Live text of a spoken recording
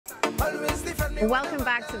Welcome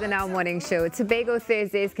back to the Now Morning Show. Tobago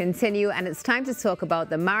Thursdays continue, and it's time to talk about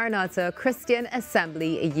the Maranatha Christian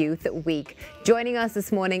Assembly Youth Week. Joining us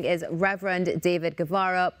this morning is Reverend David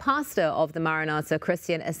Guevara, pastor of the Maranatha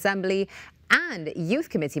Christian Assembly, and Youth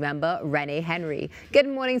Committee member Renee Henry. Good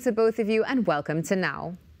morning to both of you, and welcome to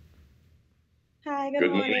Now. Hi, good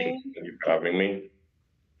morning. Thank you for having me.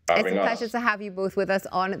 It's a pleasure to have you both with us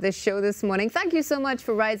on the show this morning. Thank you so much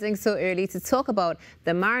for rising so early to talk about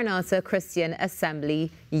the Maranatha Christian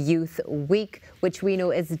Assembly Youth Week, which we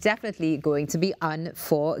know is definitely going to be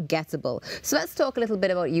unforgettable. So let's talk a little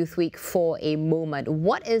bit about Youth Week for a moment.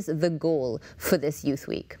 What is the goal for this Youth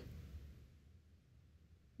Week?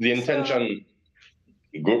 The intention,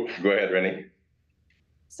 go ahead, Renee.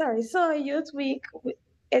 So Youth Week,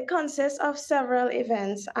 it consists of several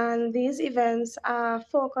events, and these events are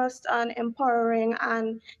focused on empowering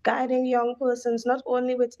and guiding young persons, not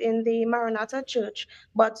only within the Maranatha Church,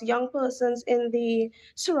 but young persons in the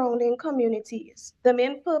surrounding communities. The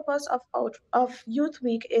main purpose of Youth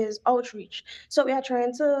Week is outreach. So we are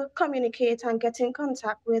trying to communicate and get in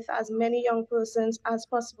contact with as many young persons as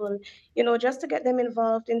possible, just to get them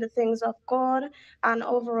involved in the things of God, and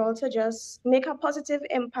overall to just make a positive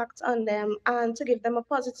impact on them and to give them a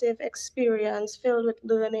positive experience filled with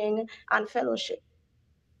learning and fellowship.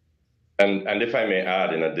 And if I may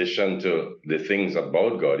add, in addition to the things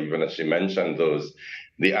about God, even as she mentioned those,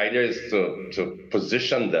 the idea is to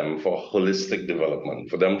position them for holistic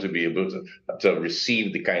development, for them to be able to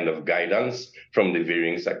receive the kind of guidance from the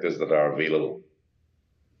varying sectors that are available.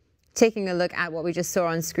 Taking a look at what we just saw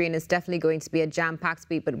on screen is definitely going to be a jam-packed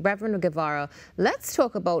week. But Reverend Guevara, let's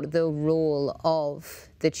talk about the role of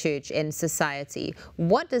the church in society.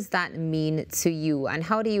 What does that mean to you, and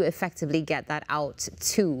how do you effectively get that out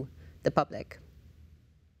to the public?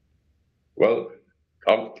 Well,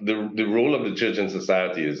 the role of the church in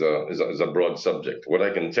society is a broad subject. What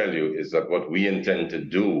I can tell you is that what we intend to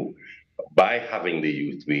do by having the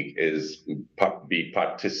Youth Week is be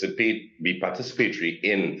participatory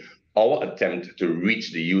in our attempt to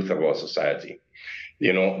reach the youth of our society.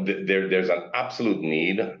 There's an absolute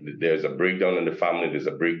need. There's a breakdown in the family. There's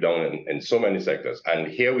a breakdown in so many sectors. And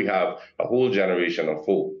here we have a whole generation of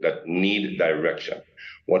folk that need direction.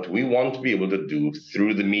 What we want to be able to do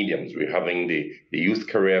through the mediums, we're having the Youth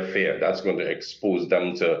Career Fair. That's going to expose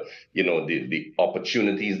them to, the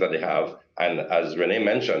opportunities that they have. And as Renee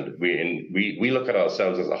mentioned, we look at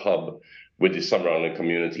ourselves as a hub with the surrounding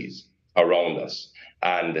communities around us.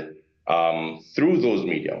 And through those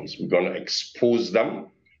mediums, we're going to expose them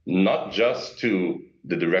not just to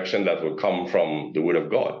the direction that will come from the Word of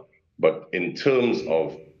God, but in terms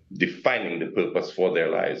of defining the purpose for their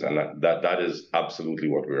lives. And that is absolutely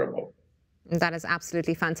what we're about. That is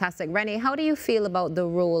absolutely fantastic. Renee, how do you feel about the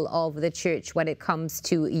role of the church when it comes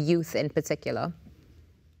to youth in particular?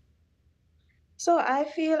 So I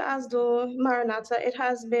feel as though Maranatha, it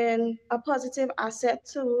has been a positive asset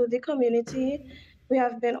to the community. We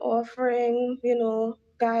have been offering,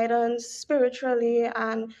 guidance spiritually,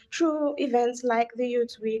 and through events like the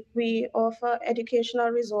Youth Week, we offer educational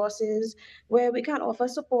resources where we can offer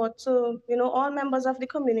support to, all members of the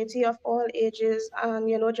community of all ages,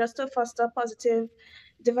 and, just to foster positive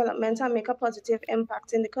development and make a positive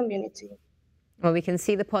impact in the community. Well, we can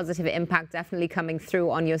see the positive impact definitely coming through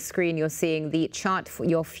on your screen. You're seeing the chart for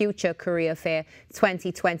your Future Career Fair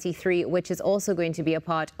 2023, which is also going to be a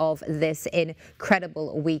part of this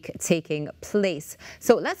incredible week taking place.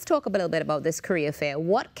 So let's talk a little bit about this career fair.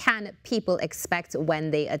 What can people expect when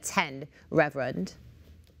they attend, Reverend?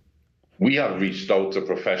 We have reached out to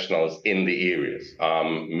professionals in the areas,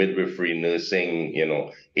 midwifery, nursing,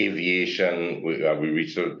 aviation. We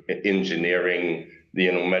reached out engineering,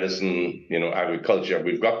 medicine, agriculture.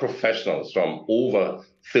 We've got professionals from over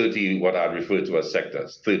 30, what I refer to as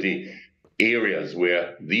sectors, 30 areas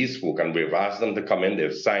where these folk, and we've asked them to come in,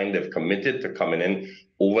 they've signed, they've committed to coming in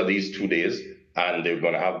over these 2 days, and they're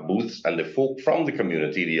going to have booths, and the folk from the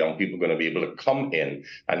community, the young people, are going to be able to come in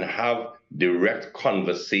and have direct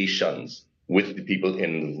conversations with the people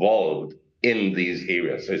involved in these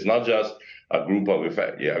areas. So it's not just a group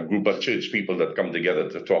of church people that come together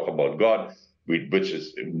to talk about God, which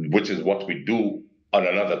is what we do on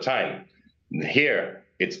another time. Here,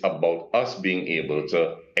 it's about us being able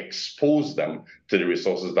to expose them to the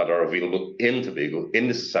resources that are available in Tobago, in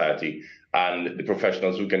the society, and the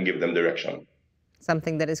professionals who can give them direction.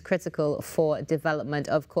 Something that is critical for development,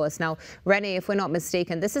 of course. Now, Renee, if we're not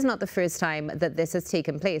mistaken, this is not the first time that this has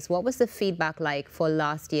taken place. What was the feedback like for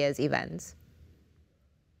last year's events?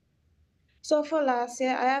 So for last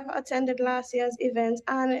year, I have attended last year's event,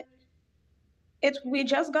 and we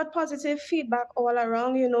just got positive feedback all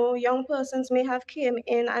around. You know, young persons may have came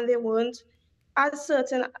in and they weren't as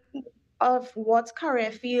certain of what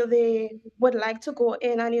career field they would like to go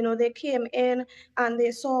in, and you know, they came in and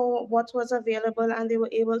they saw what was available and they were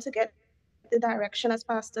able to get the direction, as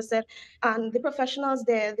Pastor said. And the professionals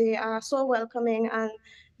there, they are so welcoming, and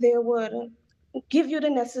they would give you the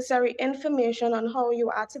necessary information on how you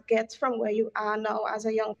are to get from where you are now as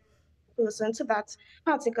a young person to that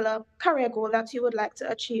particular career goal that you would like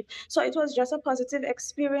to achieve. So it was just a positive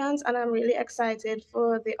experience, and I'm really excited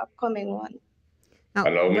for the upcoming one. Oh,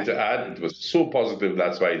 Allow me to add, it was so positive.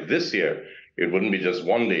 That's why this year it wouldn't be just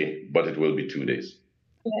one day, but it will be 2 days.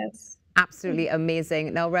 Yes. absolutely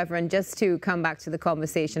amazing. Now, Reverend, just to come back to the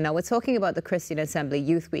conversation, now we're talking about the Christian Assembly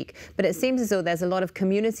Youth Week, but it seems as though there's a lot of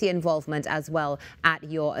community involvement as well at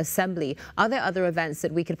your assembly. Are there other events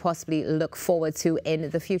that we could possibly look forward to in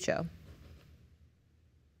the future?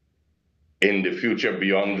 In the future,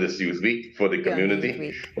 beyond this Youth Week for the Beyond the Youth community?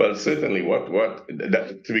 Week. Well, certainly,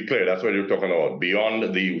 to be clear, that's what you're talking about,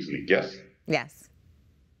 beyond the Youth Week, yes? Yes.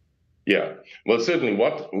 Yeah. Well, certainly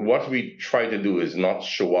what we try to do is not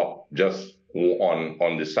show up just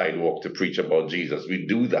on the sidewalk to preach about Jesus. We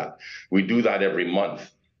do that. We do that every month.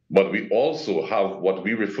 But we also have what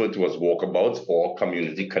we refer to as walkabouts or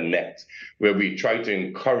community connect, where we try to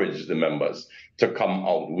encourage the members to come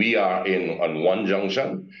out. We are in on one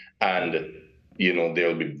junction, and you know,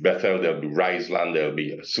 there'll be Bethel, there'll be Riseland, there'll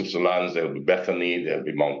be Switzerland, there'll be Bethany, there'll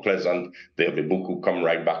be Mount Pleasant, there'll be Buku, come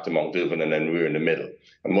right back to Mount Irvin, and then we're in the middle.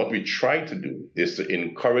 And what we try to do is to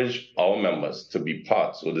encourage our members to be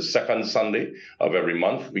part. So the second Sunday of every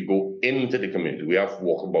month, we go into the community. We have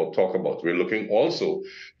walkabout, talkabout. We're looking also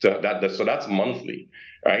to that, so that's monthly,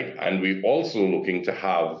 right? And we're also looking to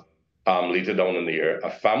have later down in the year a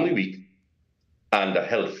family week and a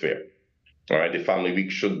health fair. All right, the family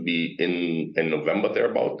week should be in November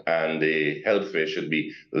thereabout, and the health fair should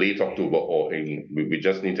be late October, or we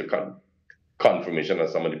just need to confirmation of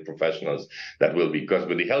some of the professionals that will be, because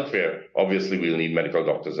with the health fair, obviously we'll need medical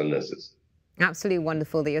doctors and nurses. Absolutely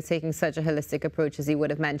wonderful that you're taking such a holistic approach, as you would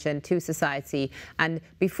have mentioned, to society. And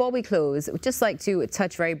before we close, we'd just like to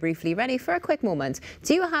touch very briefly, Rennie, for a quick moment.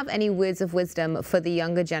 Do you have any words of wisdom for the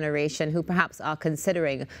younger generation who perhaps are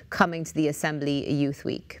considering coming to the Assembly Youth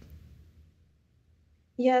Week?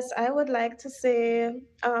 Yes, I would like to say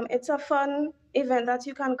it's a fun event that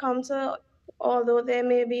you can come to, although there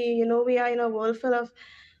may be, you know, we are in a world full of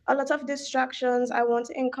a lot of distractions. I want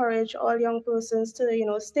to encourage all young persons to, you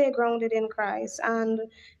know, stay grounded in Christ. And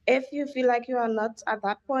if you feel like you are not at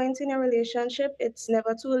that point in your relationship, it's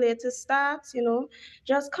never too late to start, you know,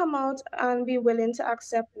 just come out and be willing to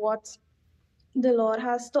accept what the Lord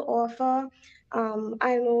has to offer.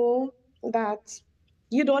 I know that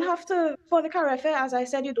you don't have to, for the career fair, as I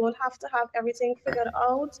said, you don't have to have everything figured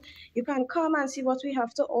out. You can come and see what we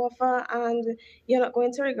have to offer, and you're not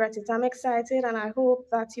going to regret it. I'm excited, and I hope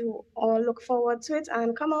that you all look forward to it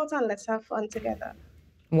and come out and let's have fun together.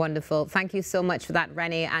 Wonderful. Thank you so much for that,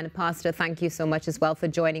 Rennie. And Pastor, thank you so much as well for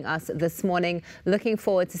joining us this morning. Looking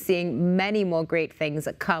forward to seeing many more great things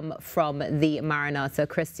come from the Maranatha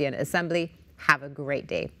Christian Assembly. Have a great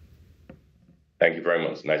day. Thank you very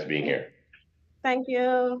much. Nice being here. Thank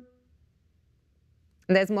you.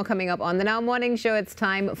 There's more coming up on the Now Morning Show. It's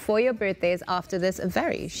time for your birthdays after this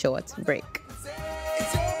very short break.